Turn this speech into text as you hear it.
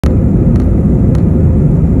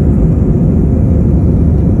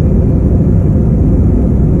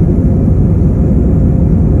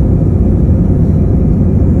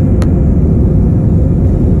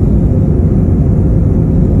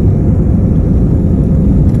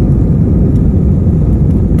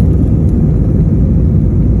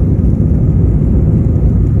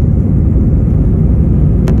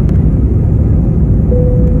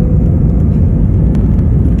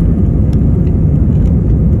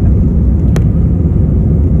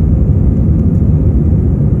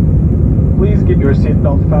your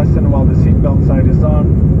seatbelt fastened while the seatbelt sign is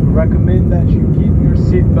on. We recommend that you keep your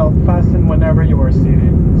seatbelt fastened whenever you are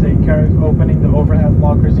seated. Take care of opening the overhead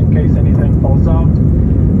lockers in case anything falls out.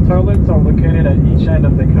 Toilets are located at each end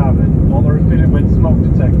of the cabin. All are fitted with smoke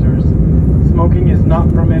detectors. Smoking is not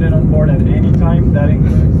permitted on board at any time. That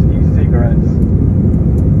includes e-cigarettes.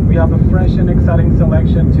 We have a fresh and exciting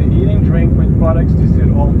selection to eat and drink with products to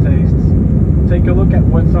suit all tastes. Take a look at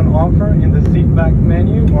what's on offer in the seat back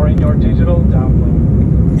menu or in your digital download.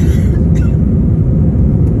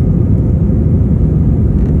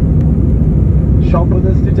 Shop with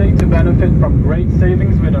us today to benefit from great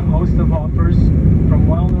savings with a host of offers from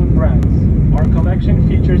well-known brands. Our collection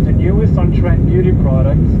features the newest on-trend beauty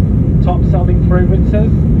products, top-selling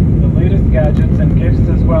fragrances, the latest gadgets and gifts,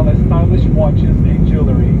 as well as stylish watches and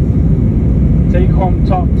jewelry. Take home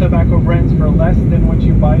top tobacco brands for less than what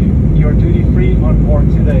you buy your duty-free on board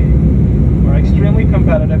today. Our extremely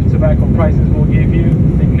competitive tobacco prices will give you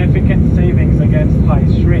significant savings against high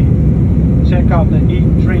street. Check out the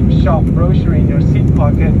Eat, Drink, Shop brochure in your seat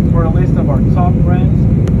pocket for a list of our top brands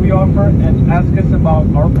we offer, and ask us about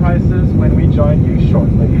our prices when we join you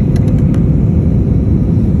shortly.